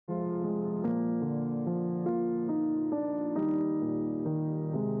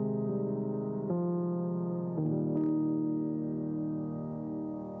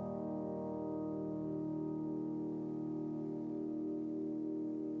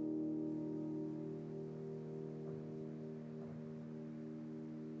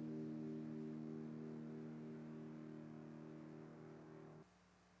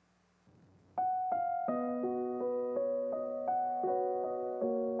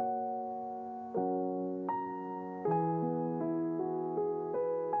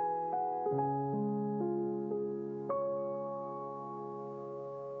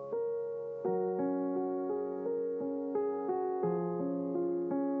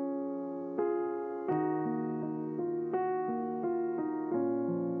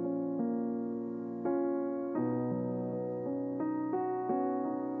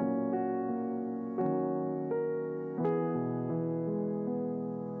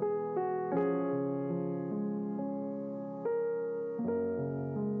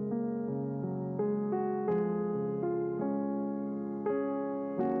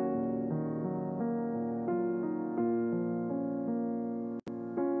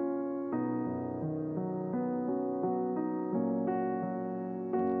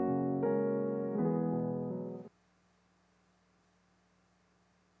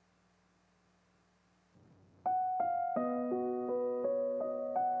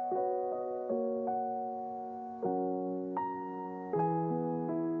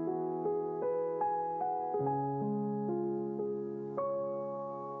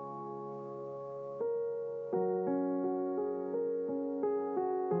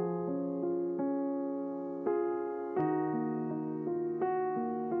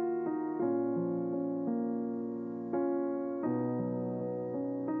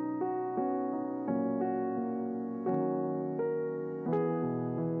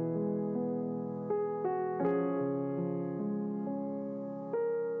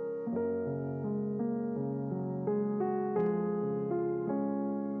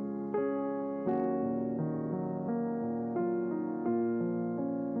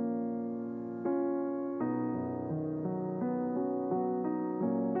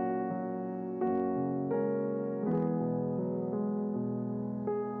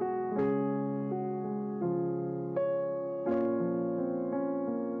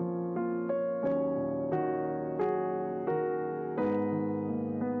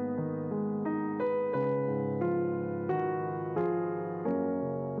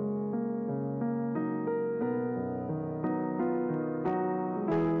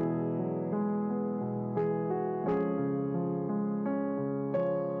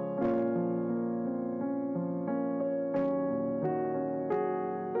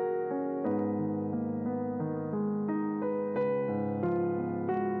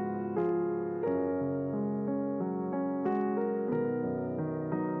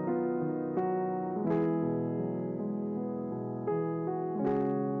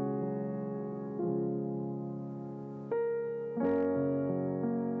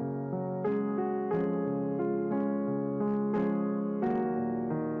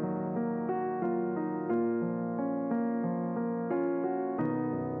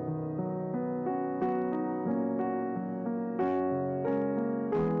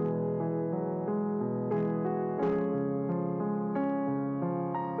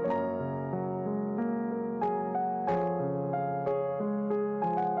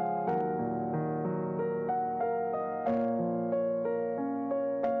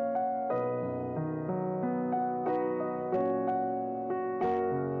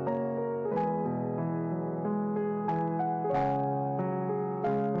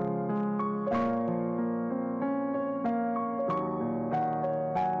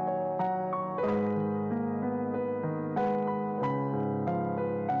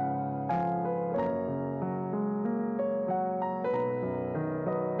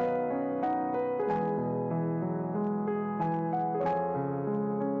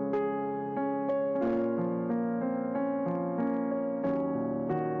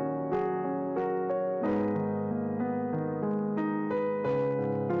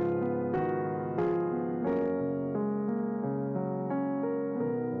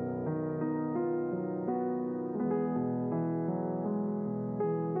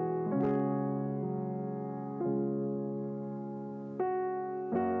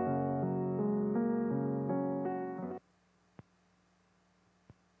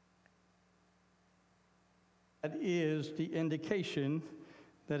That is the indication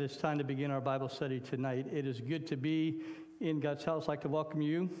that it's time to begin our Bible study tonight. It is good to be in God's house. I'd like to welcome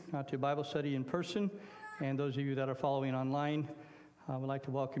you to Bible study in person, and those of you that are following online, I would like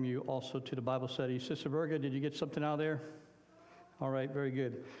to welcome you also to the Bible study. Sister Berga, did you get something out there? All right, very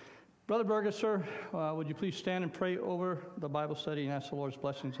good. Brother Berga, sir, would you please stand and pray over the Bible study and ask the Lord's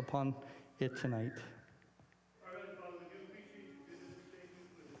blessings upon it tonight?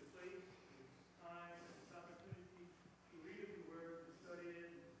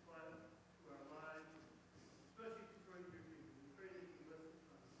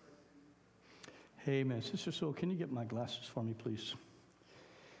 Amen. Sister Sewell, can you get my glasses for me, please?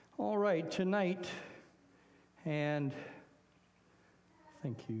 All right, tonight, and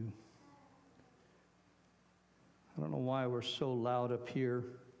thank you. I don't know why we're so loud up here,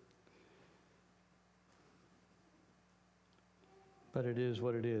 but it is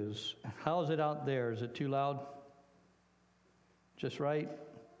what it is. How's it out there? Is it too loud? Just right?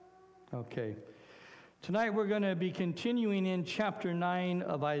 Okay. Tonight we're going to be continuing in chapter 9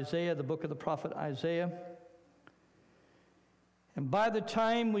 of Isaiah, the book of the prophet Isaiah. And by the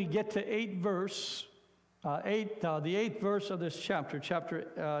time we get to the 8th verse of this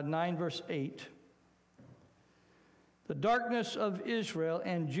chapter 9, verse 8, the darkness of Israel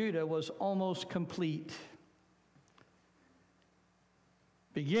and Judah was almost complete.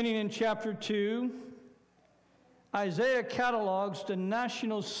 Beginning in chapter 2, Isaiah catalogs the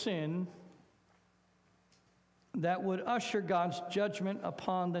national sin that would usher God's judgment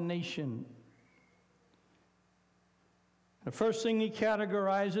upon the nation. The first thing he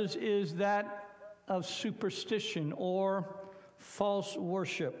categorizes is that of superstition or false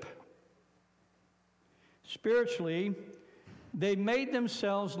worship. Spiritually, they made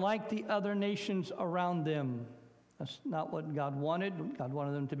themselves like the other nations around them. That's not what God wanted. God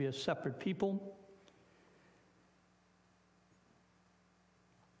wanted them to be a separate people.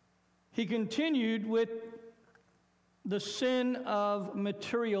 He continued with the sin of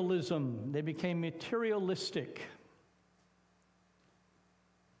materialism. They became materialistic.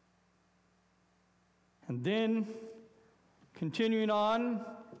 And then, continuing on,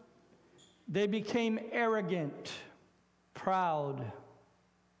 they became arrogant, proud.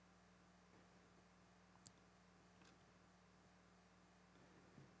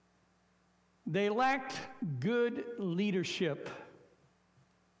 They lacked good leadership.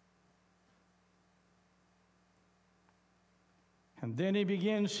 And then he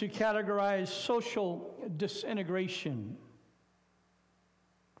begins to categorize social disintegration,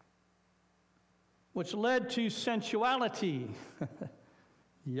 which led to sensuality.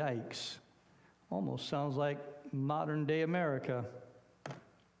 Yikes. Almost sounds like modern day America.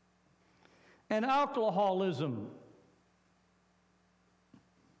 And alcoholism.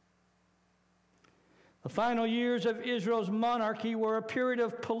 The final years of Israel's monarchy were a period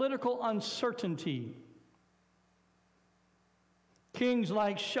of political uncertainty. Kings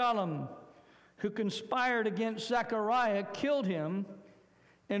like Shallum, who conspired against Zechariah, killed him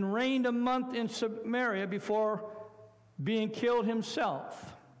and reigned a month in Samaria before being killed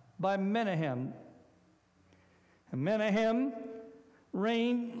himself by Menahem. And Menahem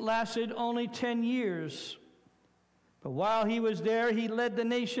reign lasted only 10 years. But while he was there, he led the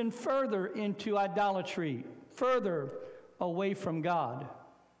nation further into idolatry, further away from God.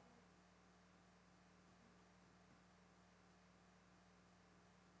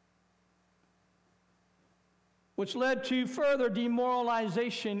 Which led to further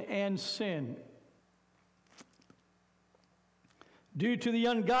demoralization and sin. Due to the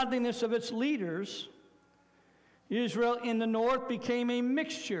ungodliness of its leaders, Israel in the north became a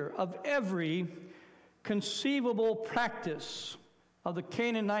mixture of every conceivable practice of the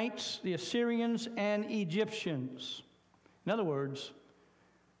Canaanites, the Assyrians, and Egyptians. In other words,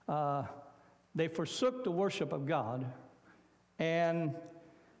 they forsook the worship of God, and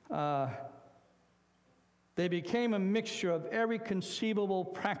they became a mixture of every conceivable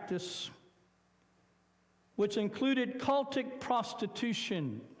practice, which included cultic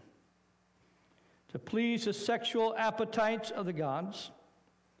prostitution to please the sexual appetites of the gods.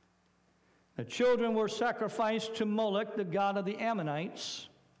 The children were sacrificed to Moloch, the god of the Ammonites.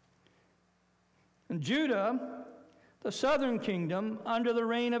 And Judah, the southern kingdom, under the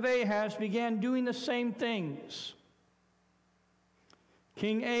reign of Ahaz, began doing the same things.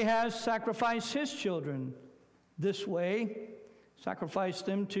 King Ahaz sacrificed his children this way, sacrificed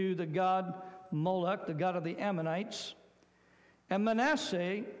them to the god Moloch, the god of the Ammonites. And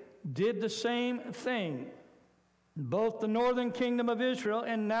Manasseh did the same thing. Both the northern kingdom of Israel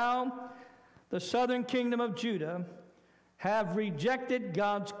and now the southern kingdom of Judah have rejected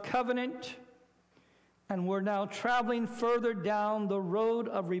God's covenant and we're now traveling further down the road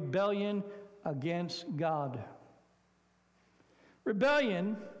of rebellion against God.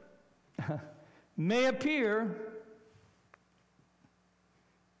 Rebellion may appear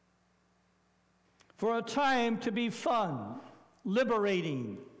for a time to be fun,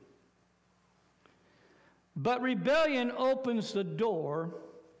 liberating. But rebellion opens the door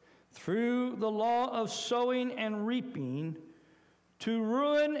through the law of sowing and reaping to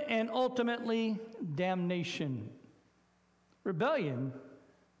ruin and ultimately damnation. Rebellion,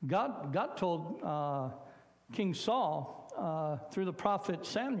 God told King Saul through the prophet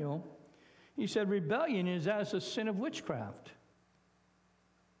Samuel, he said, rebellion is as a sin of witchcraft.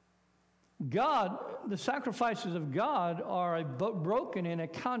 God, the sacrifices of God are a broken and a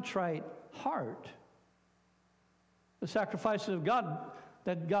contrite heart. The sacrifices of God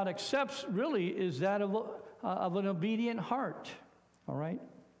that God accepts really is that of an obedient heart. All right?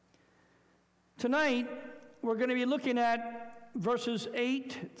 Tonight, we're going to be looking at verses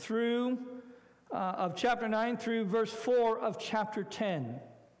 8 through of chapter 9 through verse 4 of chapter 10.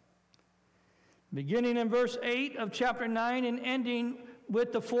 Beginning in verse 8 of chapter 9 and ending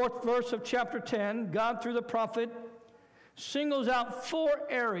with the 4th verse of chapter 10, God, through the prophet, singles out 4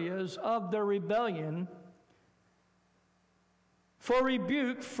 areas of their rebellion for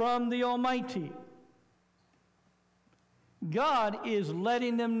rebuke from the Almighty. God is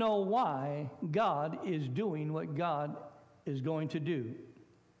letting them know why God is doing what God is going to do.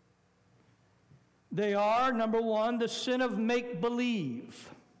 They are, number 1, the sin of make-believe.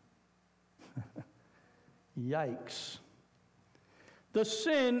 Yikes. The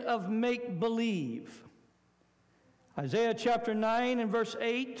sin of make-believe. Isaiah chapter 9 and verse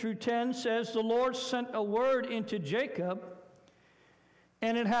 8 through 10 says, the Lord sent a word into Jacob,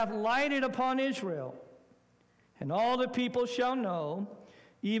 and it hath lighted upon Israel. And all the people shall know,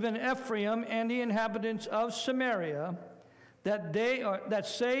 even Ephraim and the inhabitants of Samaria, that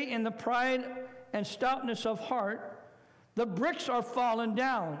say in the pride and stoutness of heart, the bricks are fallen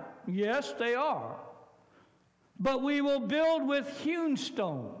down. Yes, they are. But we will build with hewn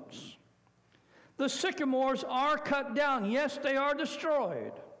stones. The sycamores are cut down. Yes, they are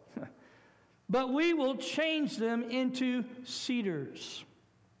destroyed. But we will change them into cedars.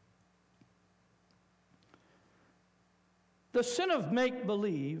 The sin of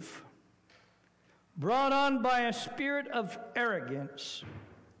make-believe, brought on by a spirit of arrogance,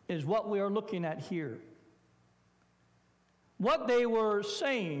 is what we are looking at here. What they were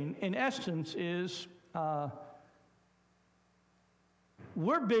saying, in essence, is,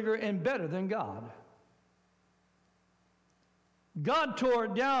 we're bigger and better than God. God tore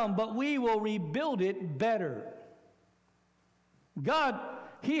it down, but we will rebuild it better. God,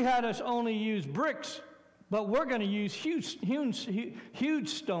 He had us only use bricks, but we're going to use huge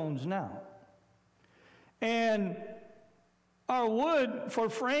stones now. And our wood for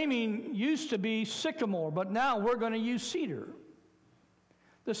framing used to be sycamore, but now we're going to use cedar.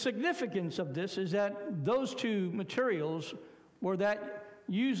 The significance of this is that those two materials were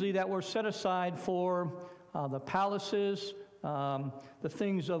usually were set aside for the palaces, the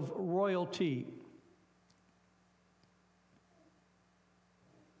things of royalty.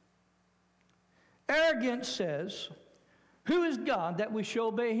 Arrogance says, who is God that we shall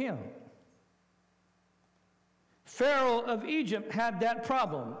obey Him? Pharaoh of Egypt had that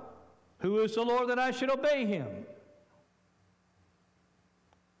problem. Who is the Lord that I should obey Him?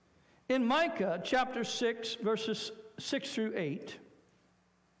 In Micah chapter 6, verses 6 through 8,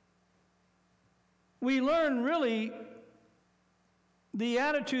 we learn really the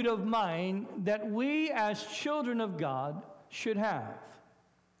attitude of mind that we as children of God should have.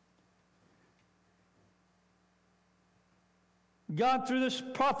 God, through this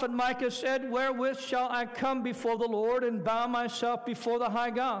prophet Micah, said, wherewith shall I come before the Lord and bow myself before the high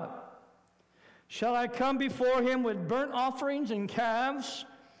God? Shall I come before Him with burnt offerings and calves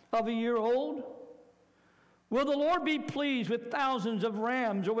of a year old? Will the Lord be pleased with thousands of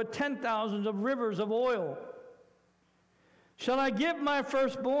rams or with 10,000s of rivers of oil? Shall I give my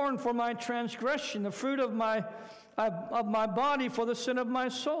firstborn for my transgression, the fruit of my body for the sin of my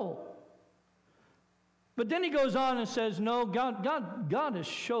soul? But then he goes on and says, no, God has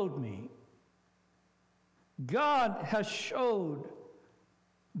showed me. God has showed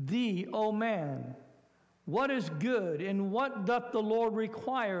thee, O man, what is good, and what doth the Lord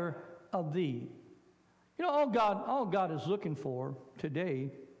require of thee? You know, all God is looking for today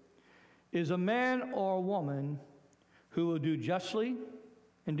is a man or a woman who will do justly.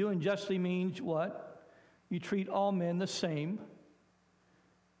 And doing justly means what? You treat all men the same.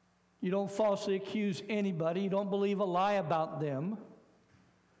 You don't falsely accuse anybody. You don't believe a lie about them.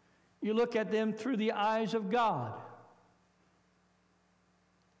 You look at them through the eyes of God.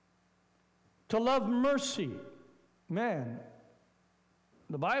 To love mercy. Man,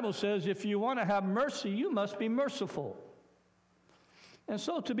 the Bible says if you want to have mercy, you must be merciful. And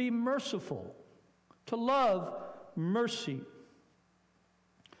so to be merciful, to love mercy,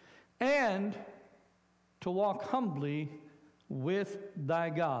 and to walk humbly with thy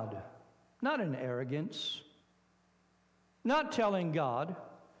God. Not in arrogance, not telling God,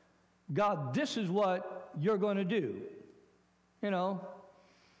 God, this is what you're going to do. You know,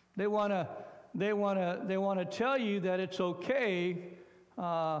 they want to tell you that it's okay.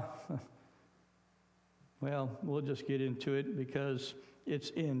 Well, we'll just get into it because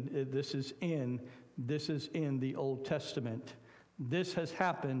this is in the Old Testament. This has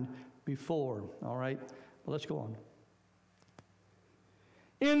happened before, all right? Well, let's go on.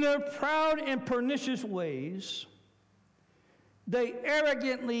 In their proud and pernicious ways, they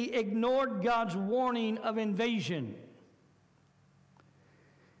arrogantly ignored God's warning of invasion.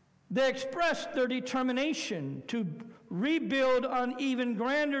 They expressed their determination to rebuild on even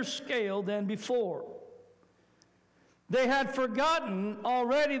grander scale than before. They had forgotten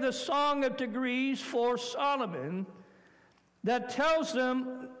already the Song of Degrees for Solomon that tells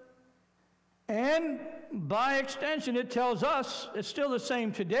them, and by extension it tells us, it's still the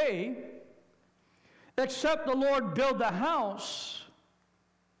same today, except the Lord build the house,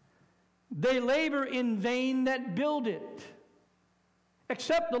 they labor in vain that build it.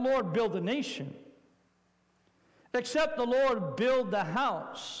 Except the Lord build the nation, except the Lord build the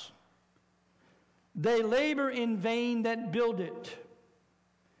house, they labor in vain that build it.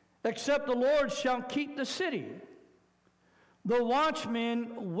 Except the Lord shall keep the city, the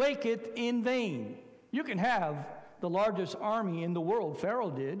watchman waketh in vain. You can have the largest army in the world. Pharaoh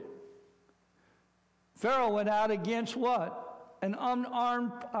did. Pharaoh went out against what? An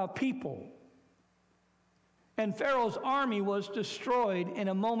unarmed people. And Pharaoh's army was destroyed in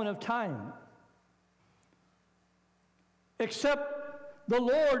a moment of time. Except the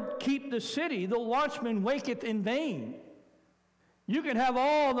Lord keep the city, the watchman waketh in vain. You can have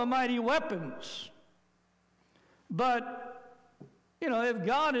all the mighty weapons, but, you know, if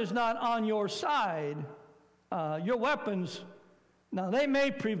God is not on your side, your weapons, now they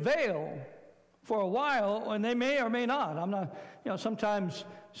may prevail for a while, and they may or may not. I'm not, you know, sometimes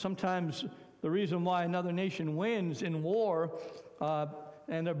the reason why another nation wins in war,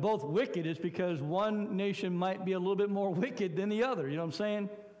 and they're both wicked, is because one nation might be a little bit more wicked than the other. You know what I'm saying?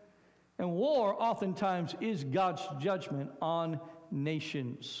 And war oftentimes is God's judgment on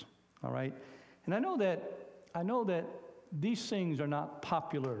nations. All right? And I know that these things are not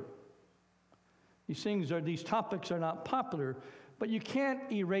popular. These topics are not popular, but you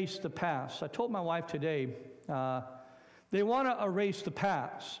can't erase the past. I told my wife today, they want to erase the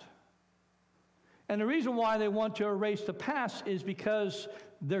past. And the reason why they want to erase the past is because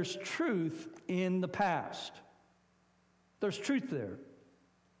there's truth in the past. There's truth there.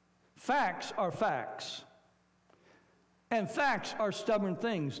 Facts are facts. And facts are stubborn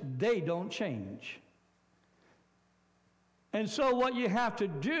things. They don't change. And so what you have to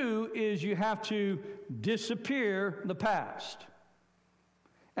do is you have to disappear the past.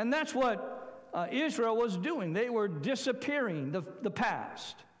 And that's what Israel was doing. They were disappearing the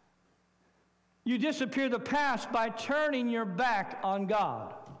past. You disappear the past by turning your back on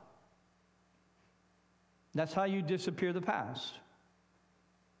God. That's how you disappear the past.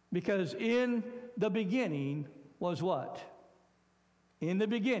 Because in the beginning was what? In the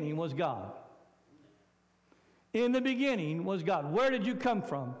beginning was God. In the beginning was God. Where did you come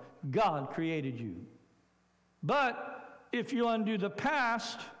from? God created you. But if you undo the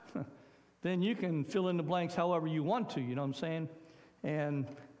past, then you can fill in the blanks however you want to, you know what I'm saying?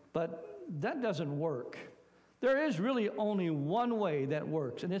 But that doesn't work. There is really only one way that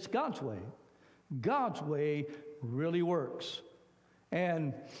works, and it's God's way. God's way really works.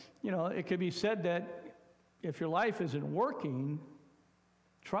 And, you know, it could be said that if your life isn't working,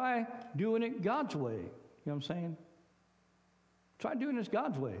 try doing it God's way. You know what I'm saying? Try doing this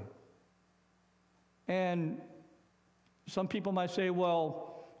God's way. And some people might say,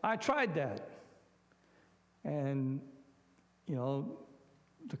 well, I tried that. And, you know,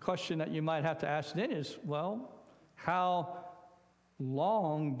 the question that you might have to ask then is, well, how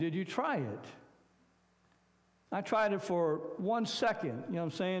long did you try it? I tried it for 1 second, you know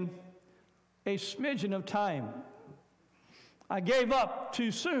what I'm saying? A smidgen of time. I gave up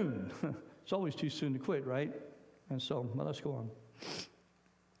too soon. It's always too soon to quit, right? And so, well, let's go on.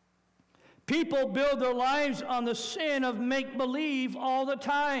 People build their lives on the sin of make-believe all the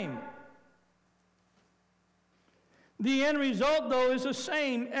time. The end result, though, is the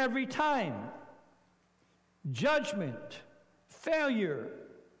same every time. Judgment, failure,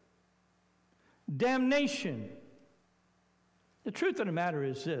 damnation. The truth of the matter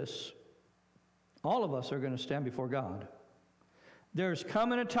is this: all of us are going to stand before God. There's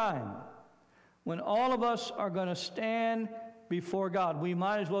coming a time when all of us are going to stand before God. We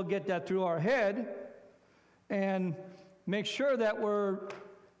might as well get that through our head and make sure that we're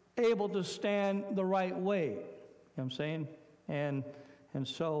able to stand the right way. You know what I'm saying? And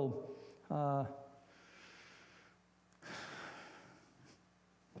so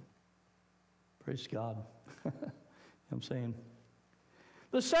praise God. You know what I'm saying?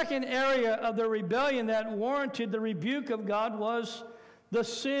 The second area of the rebellion that warranted the rebuke of God was the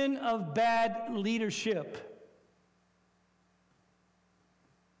sin of bad leadership.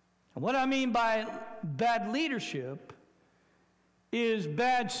 And what I mean by bad leadership is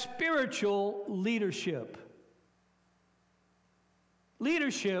bad spiritual leadership.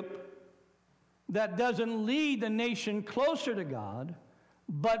 Leadership that doesn't lead the nation closer to God,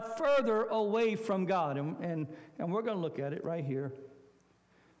 but further away from God. And we're going to look at it right here.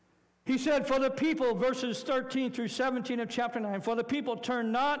 He said, for the people, verses 13 through 17 of chapter 9, for the people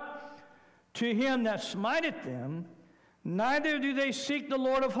turn not to him that smiteth them, neither do they seek the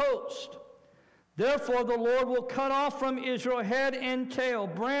Lord of hosts. Therefore the Lord will cut off from Israel head and tail,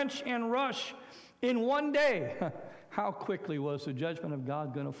 branch and rush in one day. How quickly was the judgment of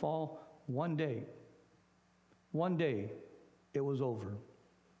God going to fall? One day. One day it was over.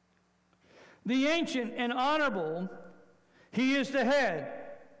 The ancient and honorable, he is the head.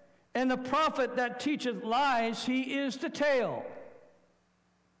 And the prophet that teacheth lies, he is the tail.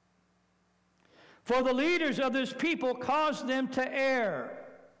 For the leaders of this people cause them to err.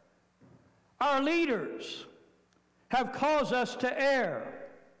 Our leaders have caused us to err,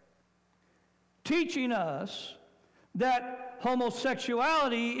 teaching us that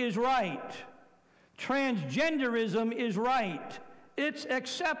homosexuality is right, transgenderism is right, it's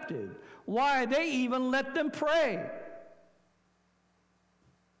accepted. Why, they even let them pray.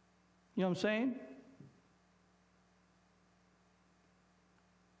 You know what I'm saying?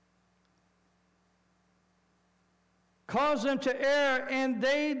 Cause them to err, and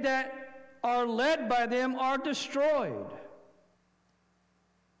they that are led by them are destroyed.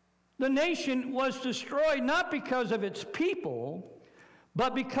 The nation was destroyed not because of its people,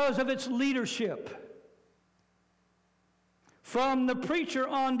 but because of its leadership. From the preacher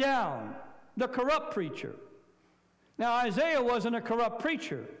on down, the corrupt preacher. Now, Isaiah wasn't a corrupt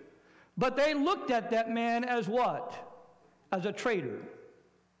preacher. But they looked at that man as what? As a traitor.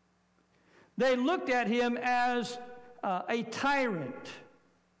 They looked at him as a tyrant,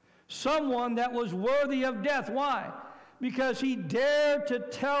 someone that was worthy of death. Why? Because he dared to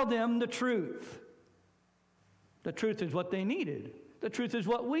tell them the truth. The truth is what they needed. The truth is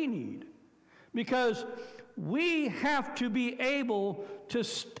what we need. Because we have to be able to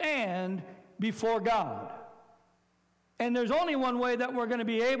stand before God. And there's only one way that we're going to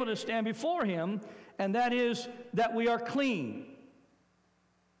be able to stand before him, and that is that we are clean.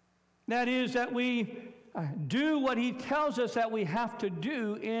 That is that we do what he tells us that we have to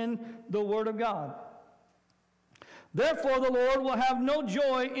do in the Word of God. Therefore the Lord will have no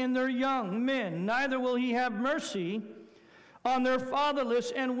joy in their young men, neither will he have mercy on their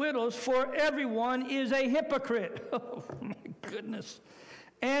fatherless and widows, for everyone is a hypocrite. Oh my goodness.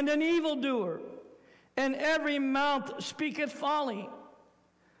 And an evildoer. And every mouth speaketh folly.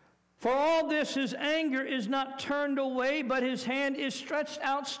 For all this his anger is not turned away, but his hand is stretched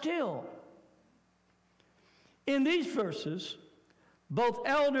out still. In these verses, both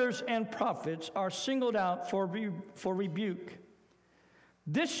elders and prophets are singled out for rebuke.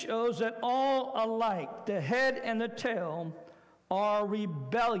 This shows that all alike, the head and the tail, are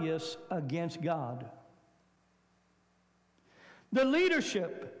rebellious against God. The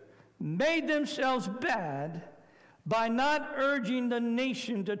leadership made themselves bad by not urging the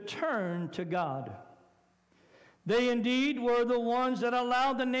nation to turn to God. They indeed were the ones that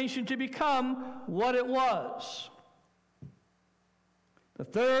allowed the nation to become what it was. The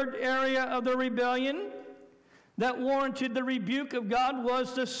third area of the rebellion that warranted the rebuke of God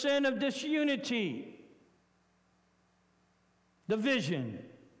was the sin of disunity, division,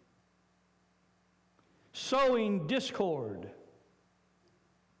 sowing discord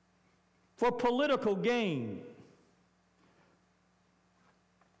for political gain.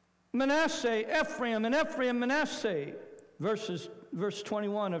 Manasseh, Ephraim, and Ephraim, Manasseh, verse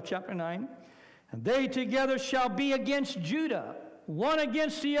 21 of chapter 9. And they together shall be against Judah, one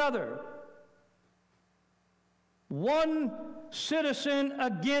against the other. One citizen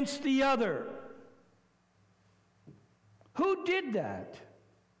against the other. Who did that?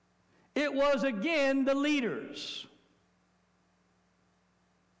 It was again the leaders.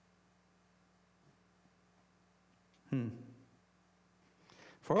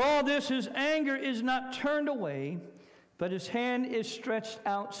 For all this, his anger is not turned away, but his hand is stretched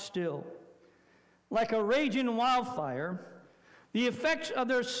out still. Like a raging wildfire, the effects of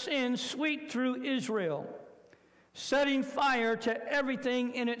their sin sweep through Israel, setting fire to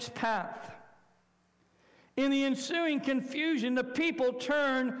everything in its path. In the ensuing confusion, the people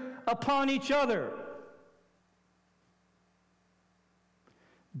turn upon each other.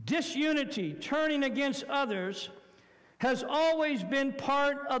 Disunity, turning against others, has always been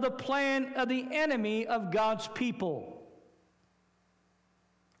part of the plan of the enemy of God's people.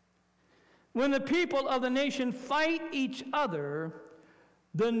 When the people of the nation fight each other,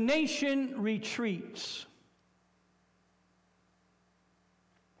 the nation retreats.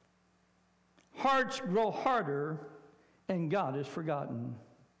 Hearts grow harder, and God is forgotten.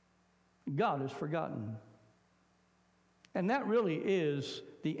 God is forgotten. And that really is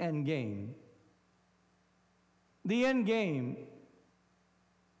the end game. The end game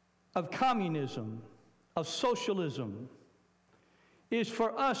of communism, of socialism, is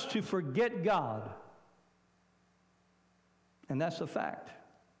for us to forget God. And that's a fact.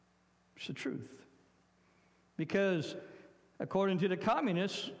 It's the truth. Because according to the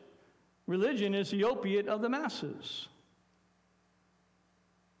communists, religion is the opiate of the masses.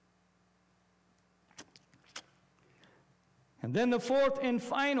 And then the fourth and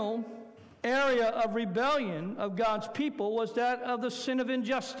final area of rebellion of God's people was that of the sin of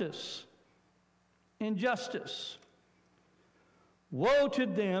injustice. Injustice. Woe to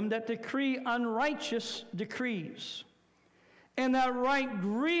them that decree unrighteous decrees, and that right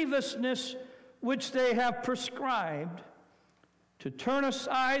grievousness which they have prescribed, to turn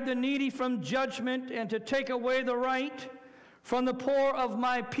aside the needy from judgment, and to take away the right from the poor of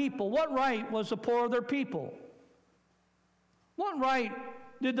my people. What right was the poor of their people? What right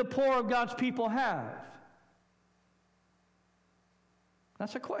did the poor of God's people have?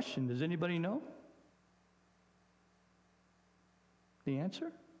 That's a question. Does anybody know the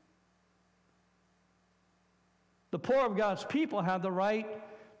answer? The poor of God's people have the right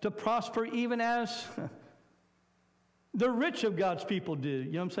to prosper even as the rich of God's people did.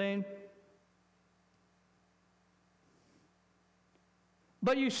 You know what I'm saying?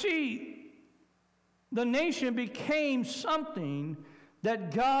 But you see, the nation became something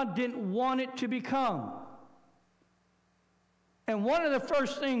that God didn't want it to become. And one of the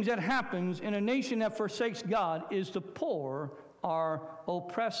first things that happens in a nation that forsakes God is the poor are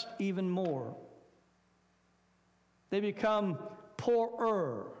oppressed even more. They become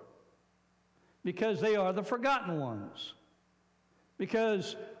poorer because they are the forgotten ones.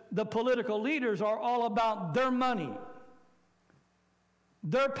 Because the political leaders are all about their money,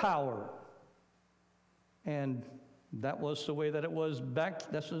 their power. And that was the way that it was back.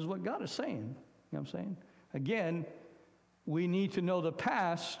 This is what God is saying. You know what I'm saying? Again, we need to know the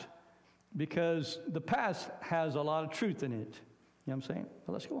past because the past has a lot of truth in it. You know what I'm saying?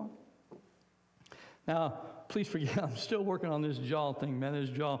 But let's go on. Now, please forgive, I'm still working on this jaw thing, man. This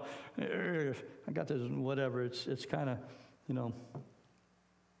jaw, I got this whatever. It's kind of, you know.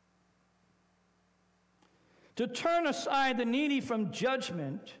 To turn aside the needy from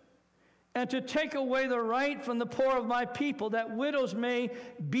judgment, and to take away the right from the poor of my people, that widows may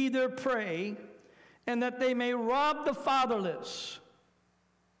be their prey, and that they may rob the fatherless.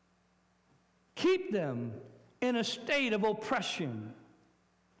 Keep them in a state of oppression.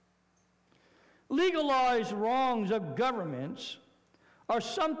 Legalized wrongs of governments are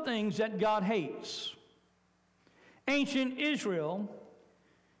some things that God hates. Ancient Israel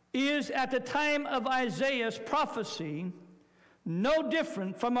is, at the time of Isaiah's prophecy, no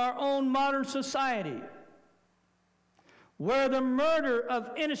different from our own modern society, where the murder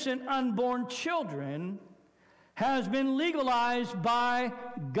of innocent unborn children has been legalized by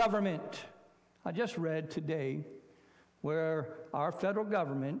government. I just read today where our federal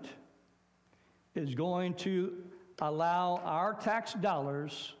government is going to allow our tax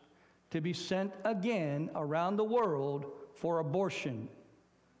dollars to be sent again around the world for abortion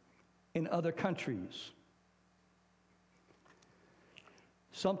in other countries.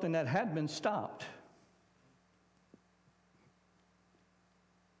 Something that had been stopped.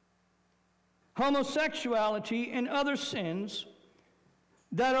 Homosexuality and other sins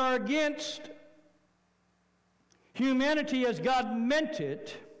that are against humanity as God meant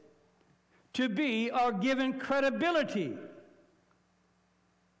it to be are given credibility.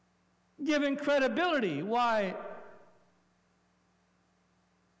 Given credibility. Why?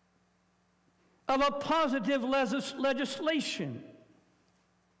 of a positive legislation.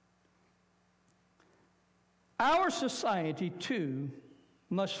 Our society, too,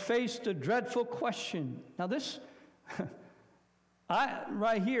 must face the dreadful question. Now this,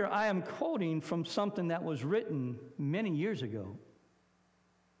 right here, I am quoting from something that was written many years ago.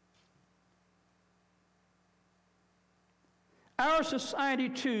 Our society,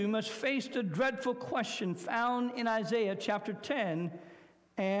 too, must face the dreadful question found in Isaiah chapter 10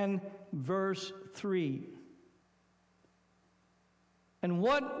 and verse 3. And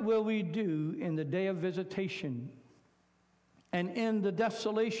what will we do in the day of visitation, and in the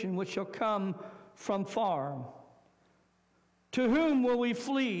desolation which shall come from far? To whom will we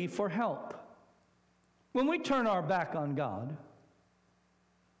flee for help? When we turn our back on God,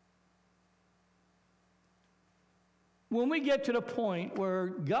 when we get to the point where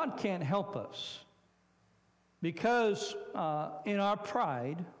God can't help us because in our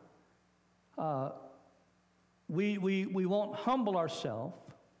pride, we won't humble ourselves.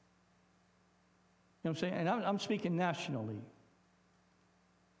 You know what I'm saying? And I'm speaking nationally.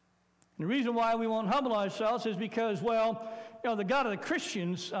 And the reason why we won't humble ourselves is because, well, the God of the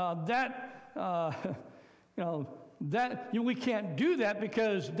Christians, we can't do that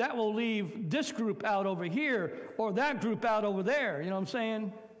because that will leave this group out over here or that group out over there. You know what I'm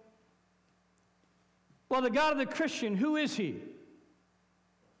saying? Well, the God of the Christian, who is He?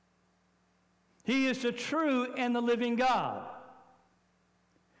 He is the true and the living God.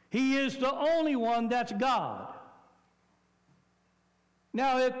 He is the only one that's God.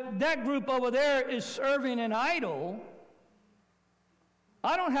 Now, if that group over there is serving an idol,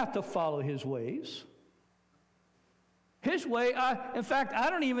 I don't have to follow his ways. His way, in fact, I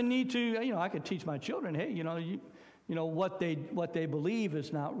don't even need to, I could teach my children, hey, what they believe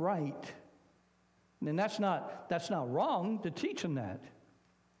is not right. And that's not wrong to teach them that.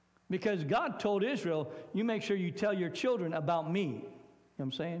 Because God told Israel, you make sure you tell your children about me. You know what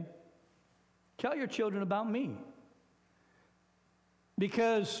I'm saying? Tell your children about me.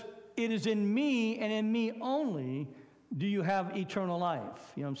 Because it is in me and in me only do you have eternal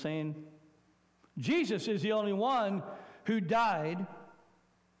life. You know what I'm saying? Jesus is the only one who died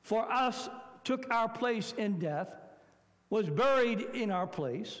for us, took our place in death, was buried in our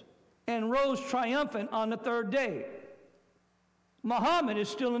place, and rose triumphant on the third day. Muhammad is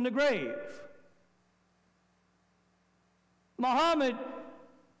still in the grave. Muhammad,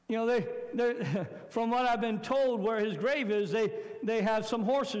 from what I've been told where his grave is, they have some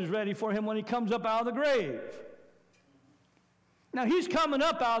horses ready for him when he comes up out of the grave. Now he's coming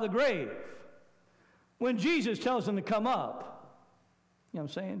up out of the grave when Jesus tells him to come up. You know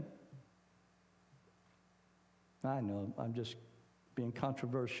what I'm saying? I know, I'm just being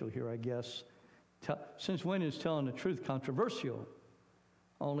controversial here, I guess. Since when is telling the truth controversial?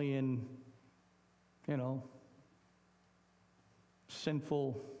 Only in,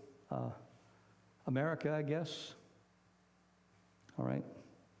 sinful America, I guess. All right.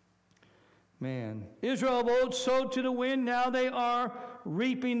 Man. Israel of old sowed to the wind. Now they are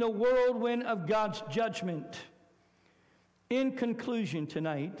reaping the whirlwind of God's judgment. In conclusion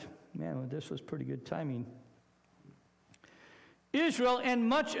tonight, man, this was pretty good timing. Israel and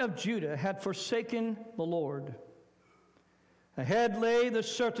much of Judah had forsaken the Lord. Ahead lay the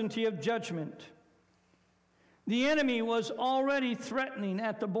certainty of judgment. The enemy was already threatening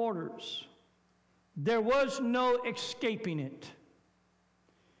at the borders. There was no escaping it.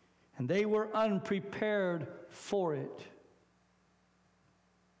 And they were unprepared for it.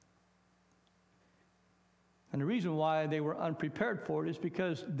 And the reason why they were unprepared for it is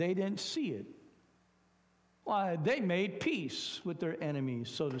because they didn't see it. Why, they made peace with their enemies,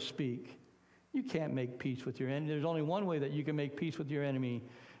 so to speak. You can't make peace with your enemy. There's only one way that you can make peace with your enemy.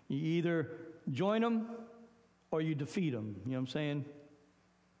 You either join them or you defeat them. You know what I'm saying?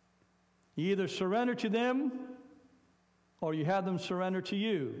 You either surrender to them or you have them surrender to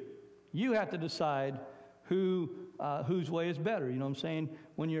you. You have to decide whose way is better. You know what I'm saying?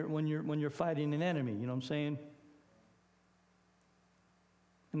 When you're fighting an enemy. You know what I'm saying?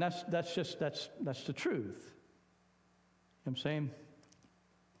 And that's the truth. You know what I'm saying?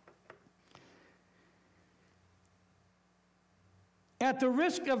 At the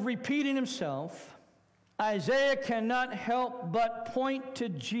risk of repeating himself, Isaiah cannot help but point to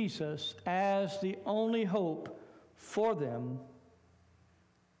Jesus as the only hope for them.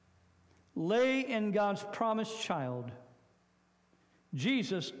 Lay in God's promised child,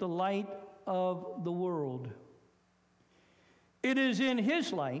 Jesus, the light of the world. It is in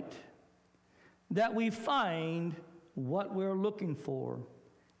his light that we find what we're looking for,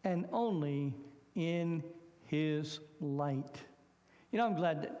 and only in his light. I'm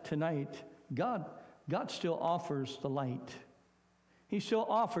glad that tonight God still offers the light. He still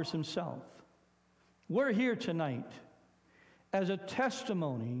offers himself. We're here tonight as a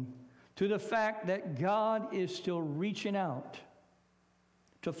testimony to the fact that God is still reaching out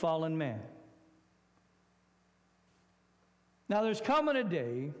to fallen man. Now, there's coming a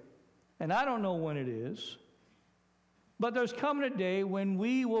day, and I don't know when it is, but there's coming a day when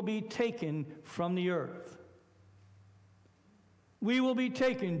we will be taken from the earth. We will be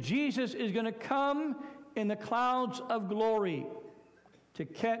taken. Jesus is going to come in the clouds of glory to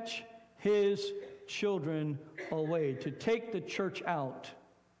catch his children away, to take the church out.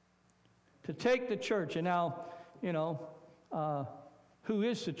 To take the church. And now, who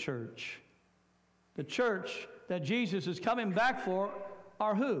is the church? The church that Jesus is coming back for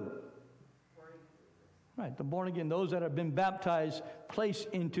are who? Right, the born again, those that have been baptized, placed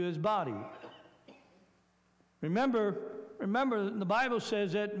into his body. Remember, the Bible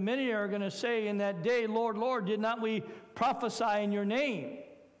says that many are going to say in that day, Lord, Lord, did not we prophesy in your name?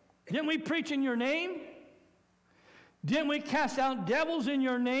 Didn't we preach in your name? Didn't we cast out devils in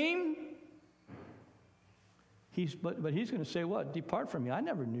your name? But he's going to say what? Depart from me. I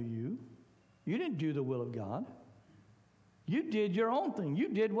never knew you. You didn't do the will of God. You did your own thing. You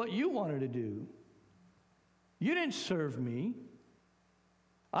did what you wanted to do. You didn't serve me.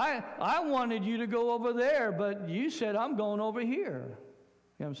 I wanted you to go over there, but you said, I'm going over here.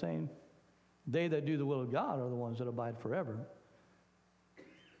 You know what I'm saying? They that do the will of God are the ones that abide forever.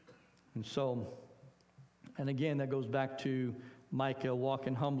 And so, and again, that goes back to Micah,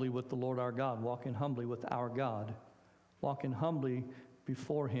 walking humbly with the Lord our God, walking humbly with our God, walking humbly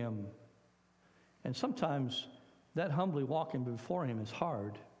before him. And sometimes that humbly walking before him is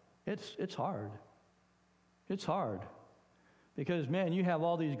hard. It's hard. It's hard. Because, man, you have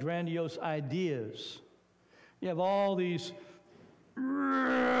all these grandiose ideas. You have all these... And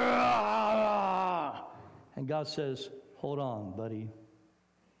God says, hold on, buddy.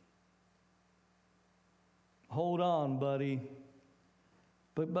 Hold on, buddy.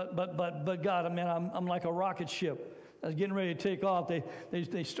 But God, man, I'm like a rocket ship that's getting ready to take off. They've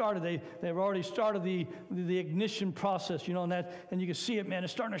already started the ignition process, and you can see it, man,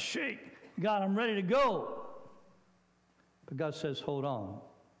 it's starting to shake. God, I'm ready to go. But God says, hold on.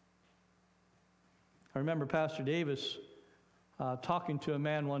 I remember Pastor Davis talking to a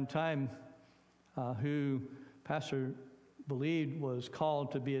man one time who Pastor believed was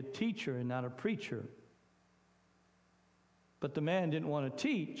called to be a teacher and not a preacher. But the man didn't want to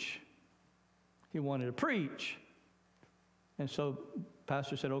teach. He wanted to preach. And so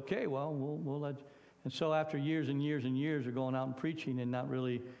Pastor said, okay, well, we'll let you. And so after years and years and years of going out and preaching and not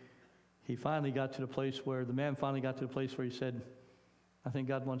really, the man finally got to the place where he said, I think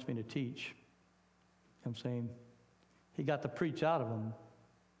God wants me to teach. I'm saying, he got the preach out of him.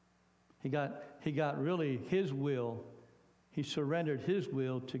 He got really his will. He surrendered his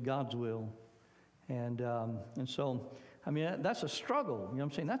will to God's will. And so, I mean, that's a struggle. You know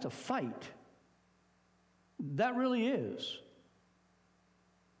what I'm saying? That's a fight. That really is.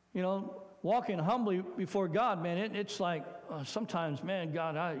 Walking humbly before God, man, it's like sometimes, man,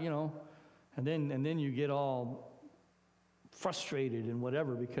 God, and then you get all frustrated and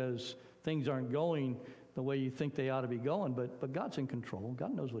whatever because things aren't going the way you think they ought to be going. But God's in control.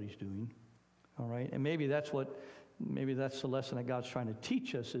 God knows what he's doing. All right? And maybe that's the lesson that God's trying to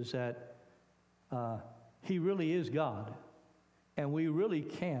teach us is that he really is God, and we really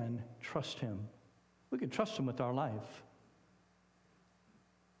can trust him. We can trust him with our life.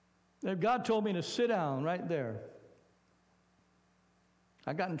 If God told me to sit down right there,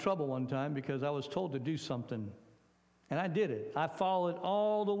 I got in trouble one time because I was told to do something, and I did it. I followed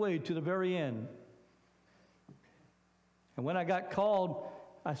all the way to the very end. And when I got called,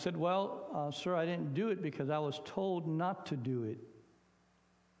 I said, well, sir, I didn't do it because I was told not to do it.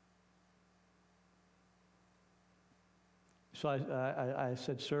 So I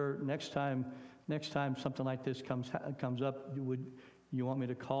said, sir, next time something like this comes up, would you want me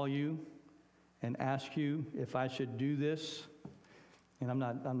to call you and ask you if I should do this? And I'm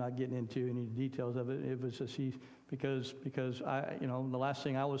not getting into any details of it. It was just because I, the last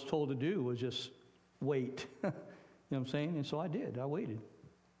thing I was told to do was just wait. You know what I'm saying? And so I did. I waited.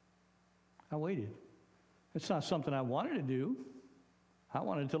 It's not something I wanted to do. I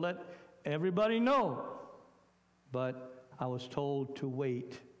wanted to let everybody know. But I was told to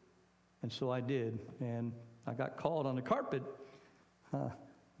wait. And so I did. And I got called on the carpet.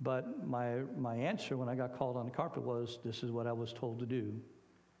 But my answer when I got called on the carpet was, this is what I was told to do.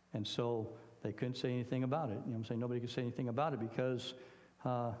 And so they couldn't say anything about it. You know what I'm saying? Nobody could say anything about it because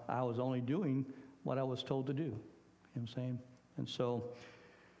I was only doing what I was told to do. You know what I'm saying? And so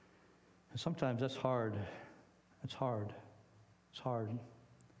And sometimes that's hard. It's hard. It's hard.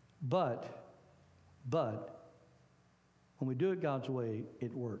 But when we do it God's way,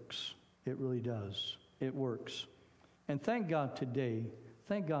 it works. It really does. It works. And thank God today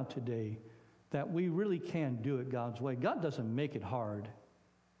that we really can do it God's way. God doesn't make it hard.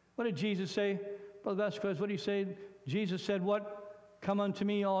 What did Jesus say? Brother Vasquez, what did he say? Jesus said what? Come unto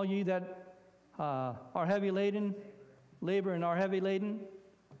me, all ye that are heavy laden, labor and are heavy laden.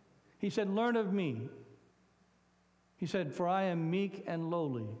 He said, learn of me. He said, for I am meek and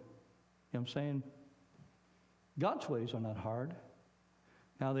lowly. You know what I'm saying? God's ways are not hard.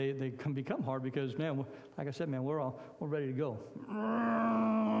 Now they can become hard because, man, like I said, man, we're ready to go. You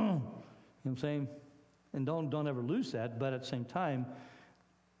know what I'm saying? And don't ever lose that. But at the same time,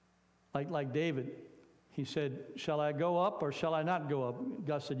 like David, he said, shall I go up or shall I not go up?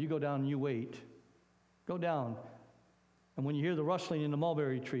 God said, you go down and you wait. Go down. And when you hear the rustling in the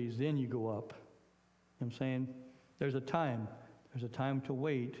mulberry trees, then you go up. You know what I'm saying? There's a time. There's a time to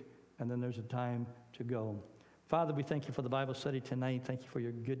wait, and then there's a time to go. Father, we thank you for the Bible study tonight. Thank you for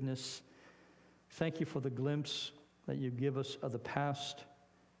your goodness. Thank you for the glimpse that you give us of the past.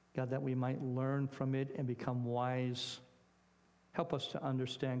 God, that we might learn from it and become wise. Help us to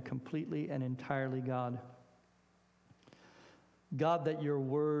understand completely and entirely, God. God, that your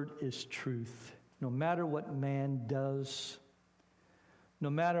word is truth. No matter what man does, no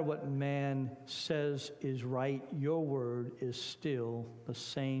matter what man says is right, your word is still the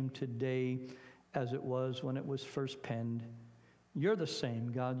same today as it was when it was first penned. You're the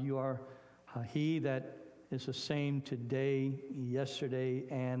same, God. You are he that is the same today, yesterday,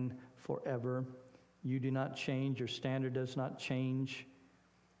 and forever. You do not change. Your standard does not change.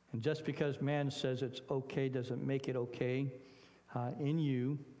 And just because man says it's okay doesn't make it okay in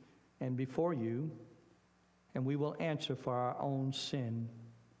you and before you. And we will answer for our own sin.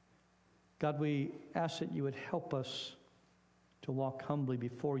 God, we ask that you would help us to walk humbly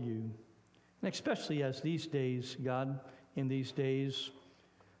before you. And especially as these days, God, in these days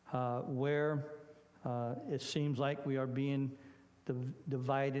where it seems like we are being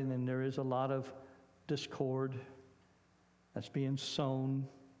divided and there is a lot of discord that's being sown,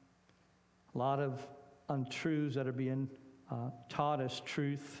 a lot of untruths that are being taught as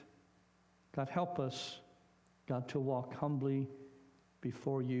truth. God, help us, God, to walk humbly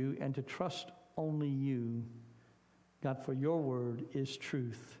before you and to trust only you. God, for your word is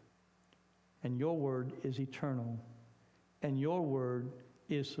truth, and your word is eternal, and your word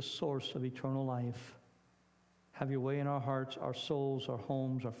is the source of eternal life. Have your way in our hearts, our souls, our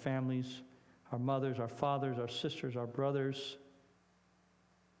homes, our families, our mothers, our fathers, our sisters, our brothers,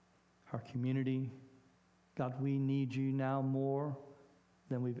 our community. God, we need you now more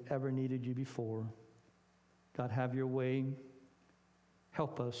than we've ever needed you before. God, have your way.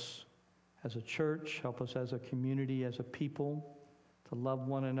 Help us as a church, help us as a community, as a people, to love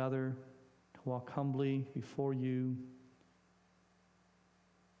one another, to walk humbly before you,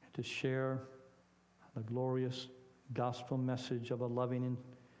 and to share the glorious gospel message of a loving and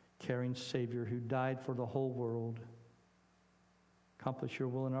caring Savior who died for the whole world. Accomplish your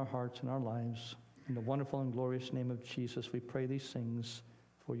will in our hearts and our lives. In the wonderful and glorious name of Jesus, we pray these things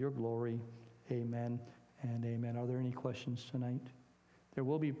for your glory. Amen and amen. Are there any questions tonight? There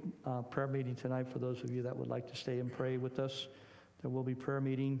will be a prayer meeting tonight for those of you that would like to stay and pray with us. There will be prayer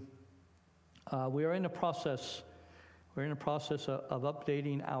meeting. We are in the process. We're in the process of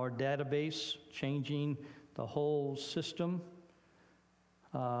updating our database, changing the whole system.